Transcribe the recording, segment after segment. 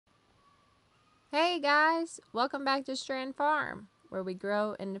Hey guys, welcome back to Strand Farm, where we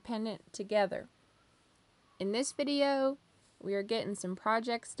grow independent together. In this video, we are getting some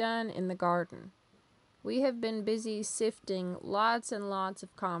projects done in the garden. We have been busy sifting lots and lots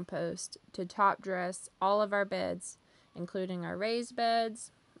of compost to top dress all of our beds, including our raised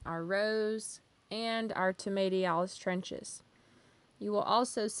beds, our rows, and our tomatoes trenches. You will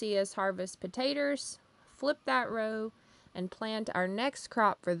also see us harvest potatoes, flip that row, and plant our next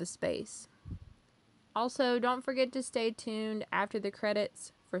crop for the space. Also, don't forget to stay tuned after the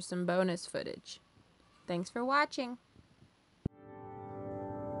credits for some bonus footage. Thanks for watching.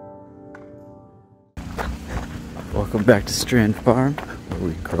 Welcome back to Strand Farm, where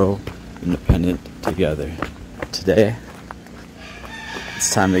we grow independent together. Today,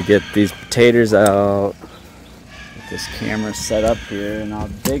 it's time to get these potatoes out. Get this camera set up here, and I'll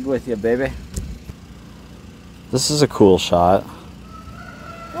dig with you, baby. This is a cool shot.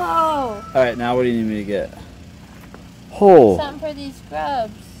 Whoa! Alright, now what do you need me to get? Oh! Something for these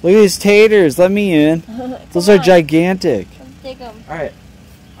grubs. Look at these taters, let me in. Those are gigantic. Let's dig them. Alright,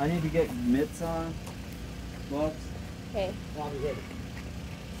 I need to get mitts on. Gloves. Okay.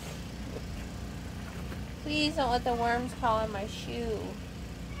 Please don't let the worms crawl in my shoe.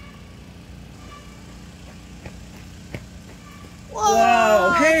 Whoa!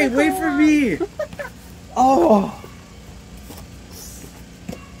 Wow! Hey, wait for me! Oh!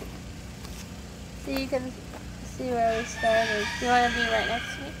 So you can see where we started. Do you want to be right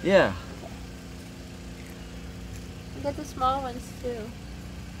next to me? Yeah. You get the small ones too.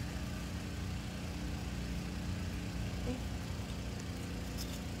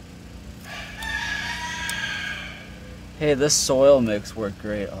 Hey, this soil mix worked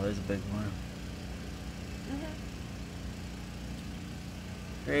great. Oh, there's a big worm.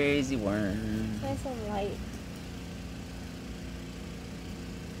 Crazy worm. It's nice and light.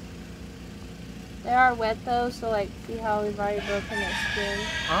 They are wet though, so like, see how we've already broken their skin?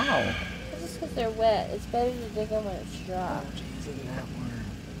 Ow. It's just because they're wet. It's better to dig them when it's dry. Oh, jeez, look at that worm.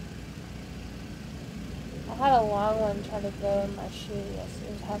 I had a long one try to go in my shoe. Yes,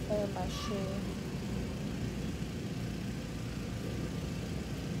 it was halfway in my shoe.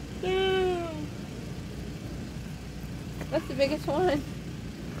 What's the biggest one?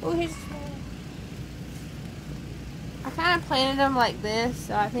 Oh, here's small. I kind of planted them like this,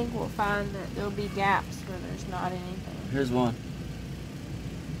 so I think we'll find that there'll be gaps where there's not anything. Here's one.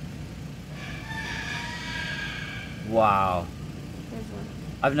 Wow. Here's one.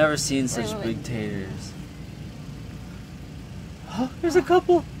 I've never seen such Wait. big taters. Oh, there's a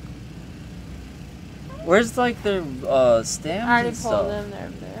couple. Where's like their stems I already and pulled stuff? them. They're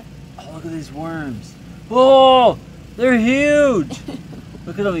over there. Oh, look at these worms. Oh, they're huge.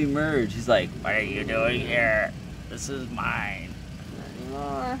 Look at them emerge. He's like, what are you doing here? This is mine. Not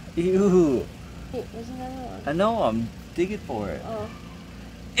anymore. Ew. Hey, there's another one. I know, I'm digging for it. Oh.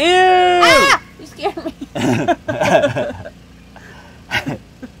 Ew! Ah! You scared me. I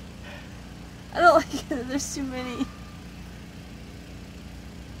don't like it. There's too many.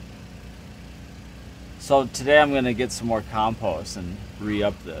 So today I'm going to get some more compost and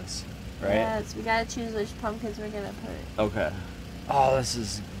re-up this, right? Yes, we gotta choose which pumpkins we're gonna put. Okay. Oh, this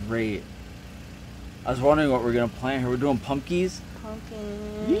is great. I was wondering what we're going to plant here. We're doing pumpkins?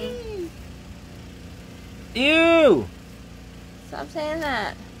 Pumpkin. Ew! Stop saying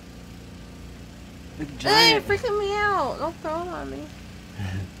that. Big Hey, giant. you're freaking me out. Don't throw it on me.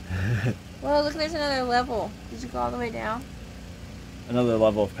 Well, look, there's another level. Did you go all the way down? Another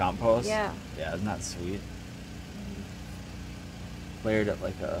level of compost? Yeah. Yeah, isn't that sweet? Layered it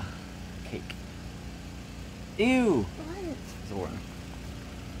like a cake. Ew! What? It's a worm.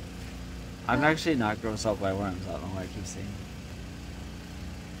 I'm actually not grossed out by worms. I don't know why I keep saying it.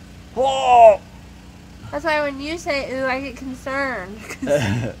 Oh! That's why when you say ooh, I get concerned.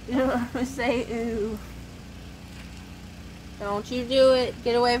 'Cause you don't want to say ooh. Don't you do it.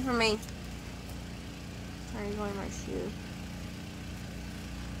 Get away from me. Sorry, you're going in my shoe.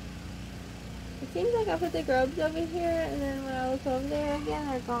 It seems like I put the grubs over here, and then when I look over there again,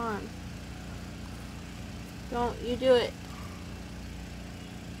 they're gone. Don't you do it.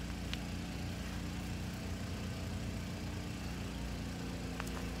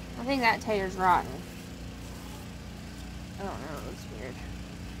 I think that tater's rotten. I don't know, it looks weird.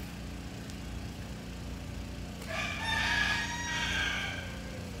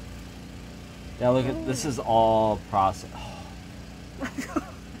 Yeah, look at this is all processed.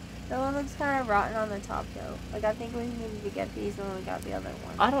 That one looks kind of rotten on the top though. Like I think we needed to get these when we got the other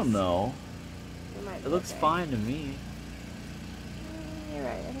one. I don't know. It looks fine to me. You're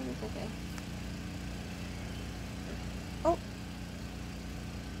right, I think it's okay. Oh!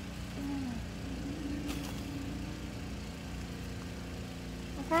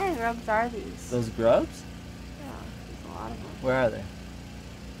 kind of grubs are these? Those grubs? Yeah, there's a lot of them. Where are they?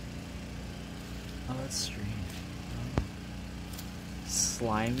 Oh, that's strange.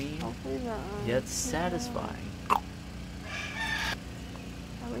 Slimy, Hopefully the, yet satisfying. I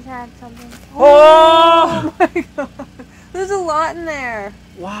wish I had something. Oh! Oh my god! There's a lot in there.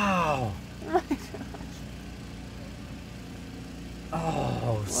 Wow! Oh my gosh. Oh,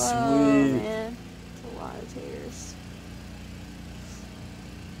 Whoa, sweet. man. It's a lot of taters.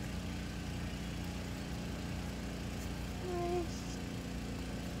 Nice.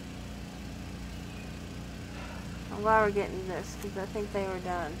 I'm glad we're getting this because I think they were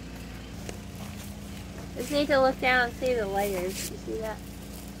done. Just need to look down and see the layers. You see that?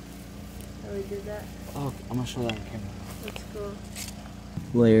 How we did that? Oh, I'm gonna show that on camera. That's cool.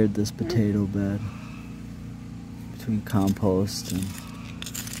 Layered this potato bed between compost and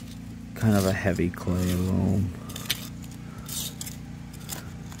kind of a heavy clay loam.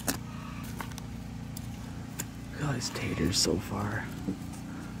 Look at all these taters so far.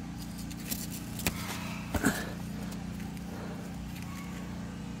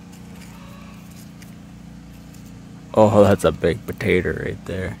 Oh, that's a big potato right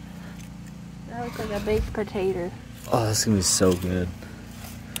there. That looks like a baked potato. Oh, that's gonna be so good.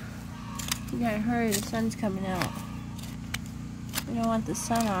 You gotta hurry, the sun's coming out. We don't want the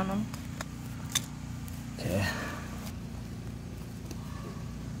sun on them. Okay.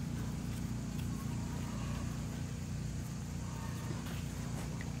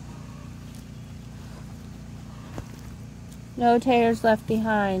 No taters left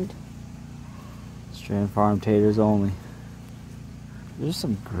behind. Strand Farm taters only. There's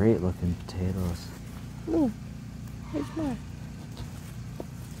some great looking potatoes. Ooh, there's more.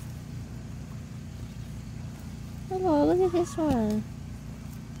 Oh, look at this one.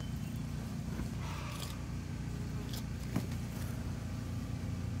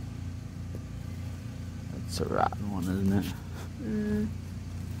 That's a rotten one, isn't it?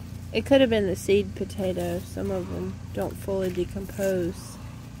 It could have been the seed potato. Some of them don't fully decompose.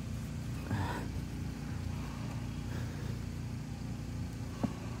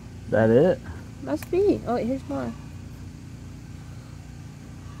 Is that it? Must be. Oh, wait, here's more.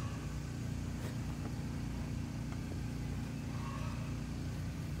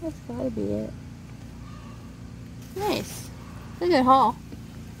 That's gotta be it. Nice. It's a good haul.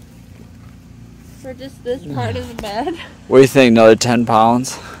 For just this part of the bed. What do you think? Another 10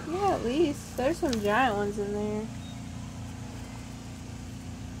 pounds? Yeah, at least. There's some giant ones in there.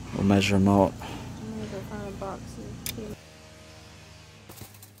 We'll measure them out. I'm gonna go find a box and see.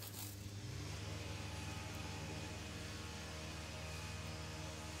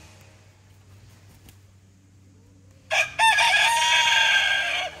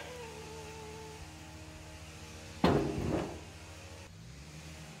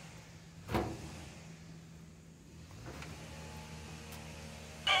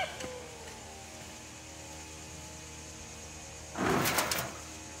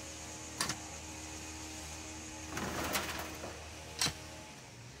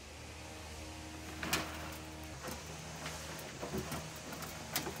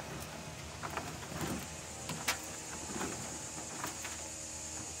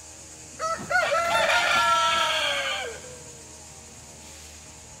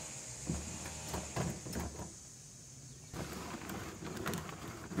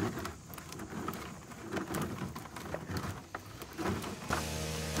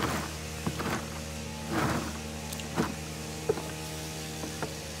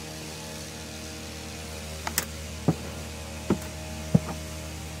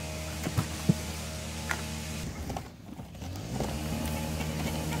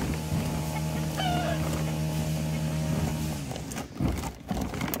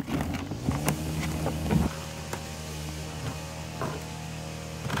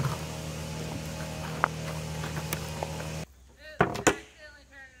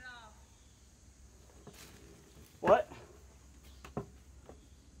 What?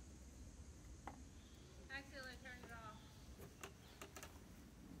 Accidentally turned it off.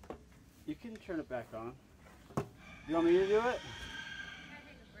 You can turn it back on. You want me to do it? I gotta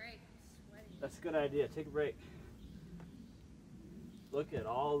take a break. I'm sweating. That's a good idea. Take a break. Look at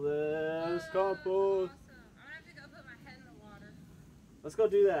all this compost. Awesome. I'm gonna have to go put my head in the water. Let's go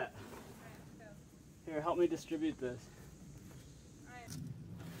do that. Alright, let's go. Here, help me distribute this.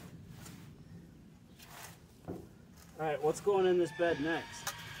 Alright, what's going in this bed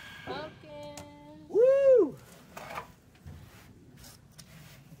next? Pumpkins. Woo!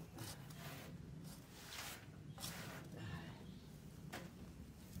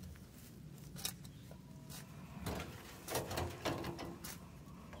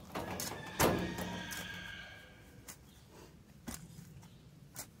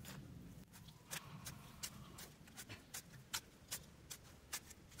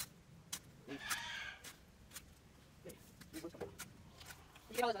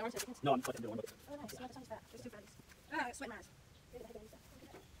 No, I'm fucking doing one. Oh, nice. There's two fatties. Ah, sweat my eyes.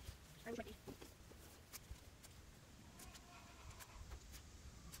 I'm sweaty.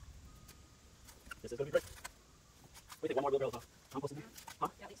 This is gonna be great. We take one more wheelbarrow of compost in there? Huh?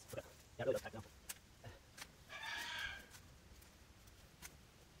 Yeah, please. Okay. Yeah, really, let's pack down.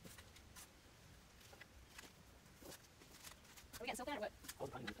 Are we getting soaked in or what?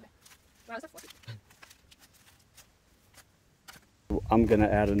 Okay. Wow, is that 40? I'm gonna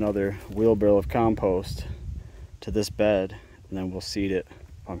add another wheelbarrow of compost to this bed, and then we'll seed it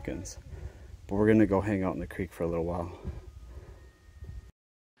pumpkins. But we're gonna go hang out in the creek for a little while.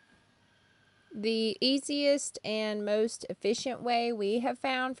 The easiest and most efficient way we have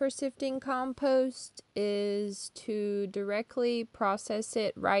found for sifting compost is to directly process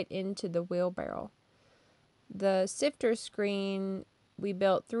it right into the wheelbarrow. The sifter screen we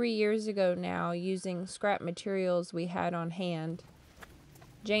built 3 years ago now using scrap materials we had on hand.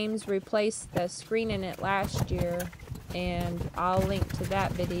 James replaced the screen in it last year, and I'll link to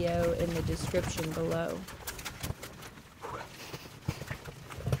that video in the description below.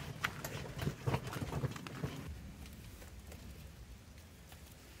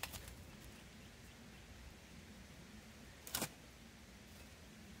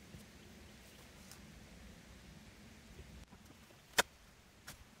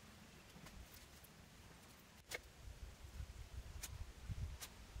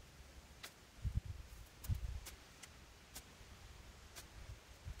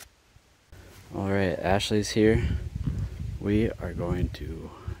 Alright, Ashley's here. We are going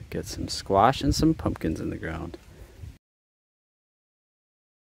to get some squash and some pumpkins in the ground.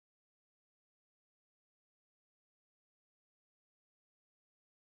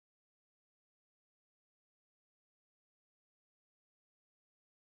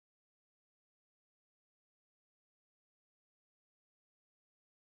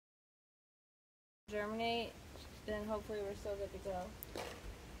 Germinate, then hopefully we're still good to go.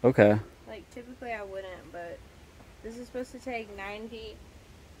 Okay. Like, typically I wouldn't, but this is supposed to take 90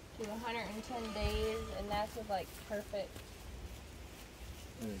 to 110 days, and that's with, like, perfect.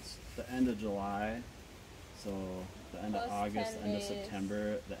 It's the end of July, so the end of Plus August, 10 end of days.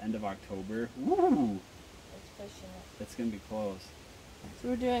 September, the end of October. Woo! It's pushing it. It's gonna be close. So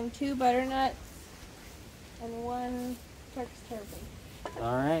we're doing 2 butternuts and 1 Turkish turkey.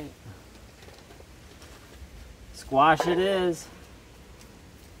 Alright. Squash it is.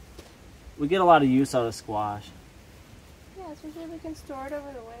 We get a lot of use out of squash. Yeah, especially if we can store it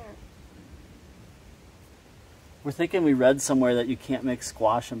over the winter. We're thinking we read somewhere that you can't mix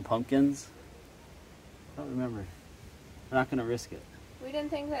squash and pumpkins. I don't remember. We're not gonna risk it. We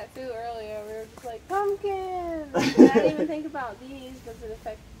didn't think that through earlier. We were just like, pumpkins! I didn't even think about these. Does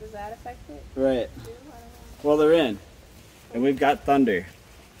that affect it? Right. Too? I don't know. Well, they're in. And we've got thunder.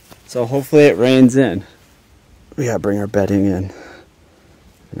 So hopefully it rains in. We gotta bring our bedding in.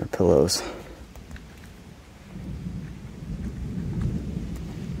 And our pillows.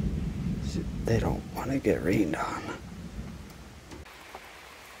 They don't want to get rained on.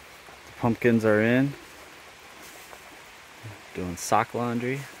 The pumpkins are in. Doing sock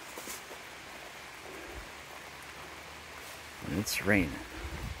laundry. And it's raining.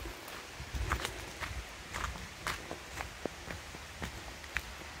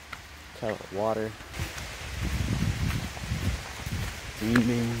 Carrot water. Green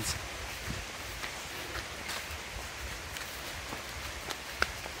beans.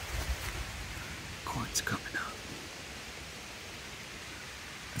 Corn's coming up.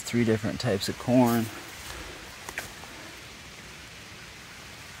 3 different types of corn.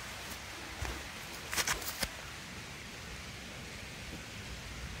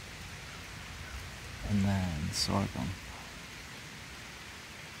 And then sorghum.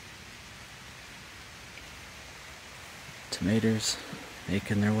 Tomatoes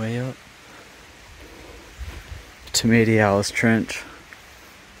making their way up. Tomatoes trench.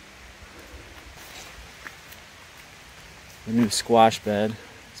 The new squash bed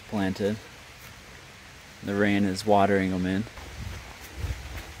is planted. The rain is watering them in.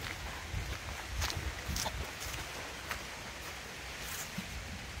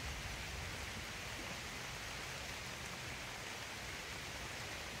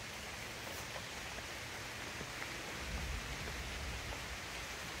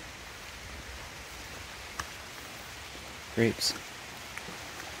 Grapes.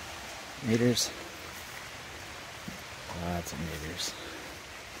 Tomatoes. Lots of tomatoes.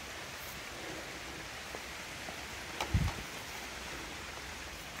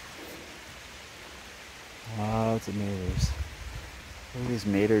 Lots of tomatoes. Look at these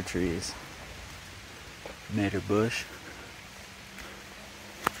mater trees. Mater bush.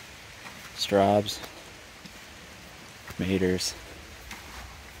 straws, maters,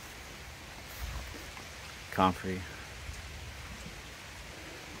 comfrey,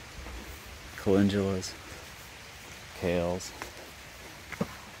 calendulas, kales,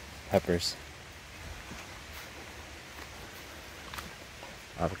 peppers,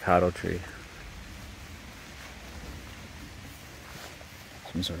 avocado tree,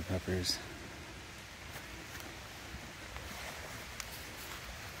 some sort of peppers.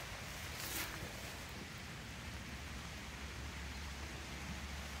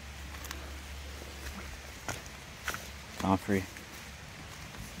 Comfrey,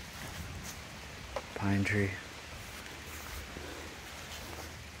 pine tree,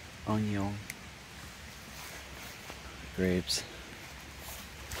 onion, grapes,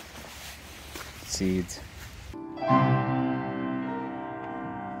 seeds.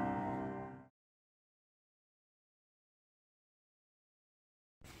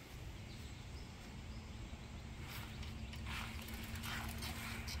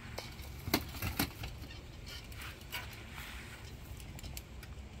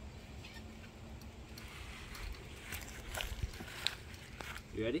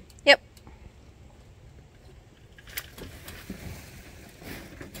 You ready? Yep.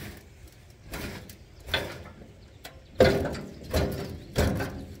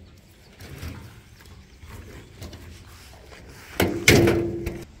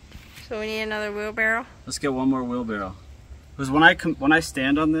 So we need another wheelbarrow. Let's get one more wheelbarrow. Because when I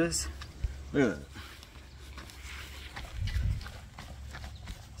stand on this, look at it.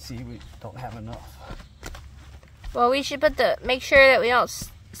 See, we don't have enough. Well, we should make sure that we don't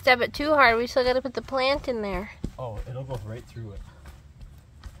step it too hard. We still got to put the plant in there. Oh, it'll go right through it.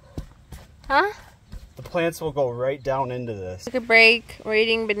 Huh? The plants will go right down into this. Took a break. We're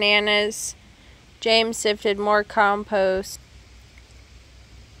eating bananas. James sifted more compost.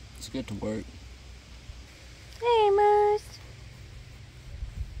 Let's get to work. Hey, Moose.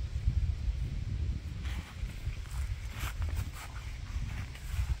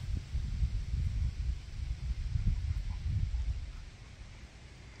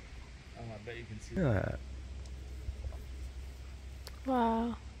 I bet you can see that.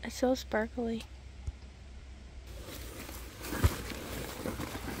 Wow, it's so sparkly.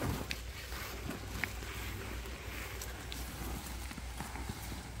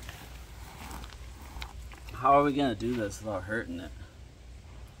 How are we gonna do this without hurting it?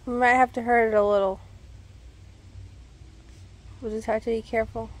 We might have to hurt it a little. We'll just have to be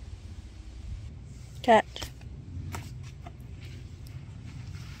careful. Catch.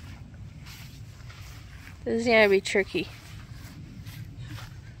 This is gonna be tricky.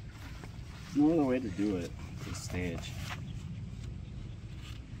 There's no other way to do it at this stage.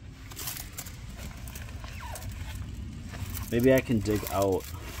 Maybe I can dig out.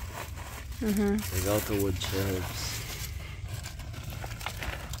 Dig out the wood chips.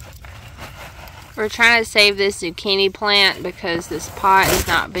 We're trying to save this zucchini plant because this pot is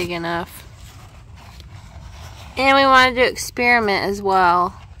not big enough. And we wanted to experiment as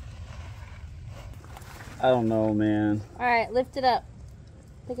well. I don't know, man. Alright, lift it up.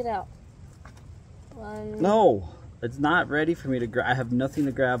 Pick it out. One. No, it's not ready for me to grab. I have nothing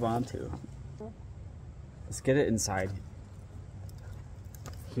to grab onto. Let's get it inside.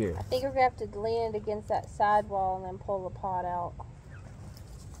 Here. I think we're going to have to lean it against that side wall and then pull the pot out.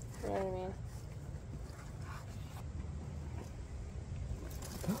 You know what I mean?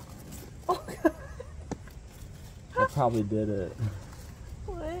 Oh, God. I probably did it.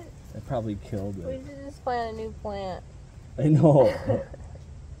 What? I probably killed We it. should just plant a new plant. I know.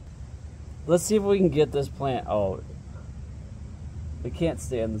 Let's see if we can get this plant out. It can't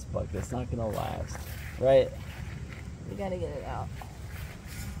stay in this bucket. It's not gonna last, right? We gotta get it out.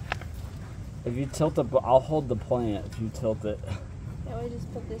 If you tilt the, I'll hold the plant. If you tilt it. Can't we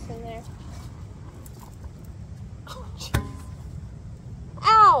just put this in there? Oh, jeez.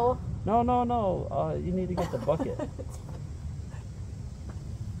 Ow! No, no, no. You need to get the bucket.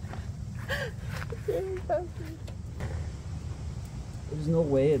 There's no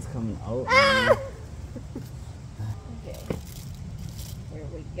way it's coming out. Ah! Okay. Here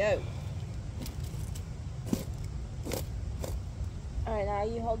we go. Alright, now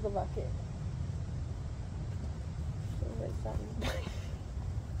you hold the bucket. Feels like something.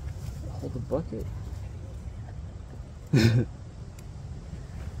 Hold the bucket.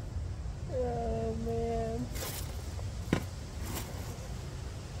 Oh, man.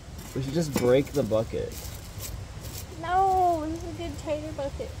 We should just break the bucket. No, this is a good tater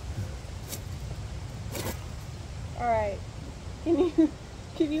bucket. Alright.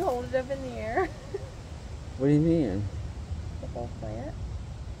 Can you hold it up in the air? What do you mean? The whole plant?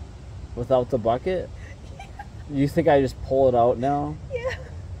 Without the bucket? You think I just pull it out now? Yeah.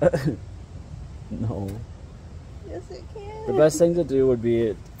 No. Yes, it can. The best thing to do would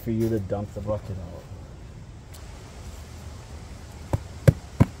be for you to dump the bucket out.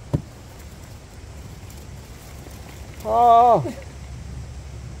 Oh!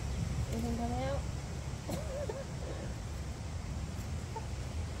 Anything coming out?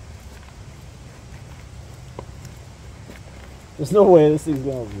 There's no way this thing's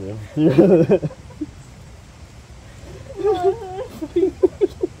gonna live.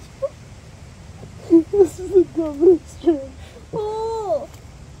 This is the dumbest Strand. Pull!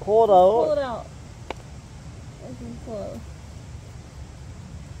 Pull it out. Pull it out. Nice and slow.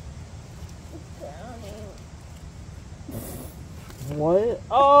 It's drowning. What?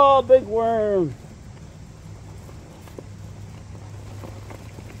 Oh, big worm.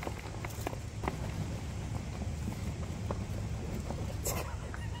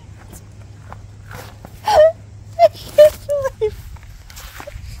 I can't believe.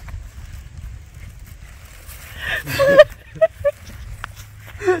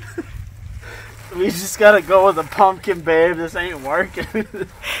 We just gotta go with the pumpkin, babe. This ain't working.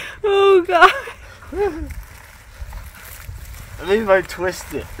 Oh god. I think if I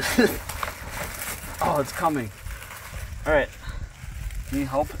twist it. Oh, it's coming. Alright. Can you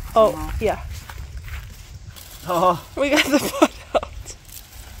help it Oh, somehow? yeah. Oh. We got the butt out.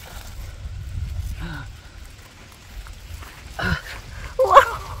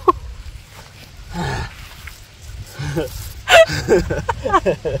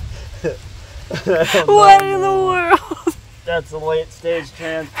 What in the world? That's a late stage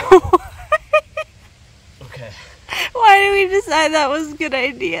transplant. Okay. Why did we decide that was a good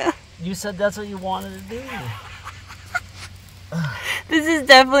idea? You said that's what you wanted to do. This is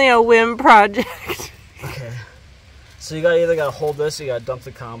definitely a whim project. Okay. So you either gotta hold this or you gotta dump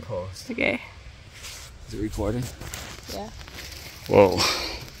the compost. Okay. Is it recording? Yeah. Whoa.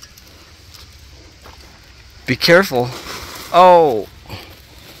 Be careful. Oh.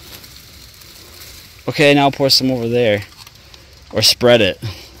 Okay, now pour some over there. Or spread it.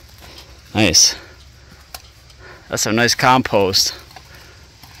 Nice. That's some nice compost.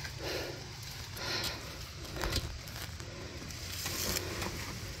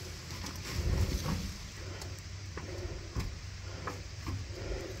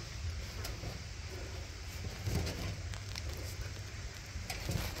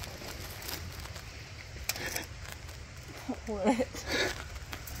 What?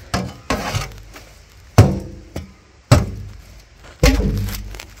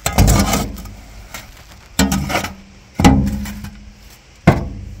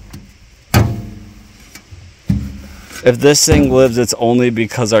 If this thing lives, it's only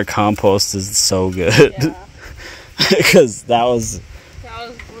because our compost is so good. Yeah. Because that was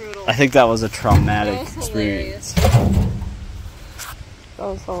brutal. I think that was a traumatic That was experience. That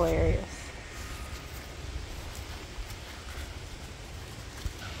was hilarious.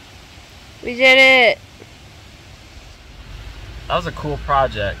 We did it! That was a cool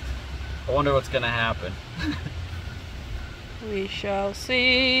project. I wonder what's gonna happen. We shall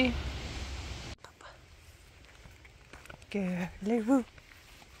see. Girly woo.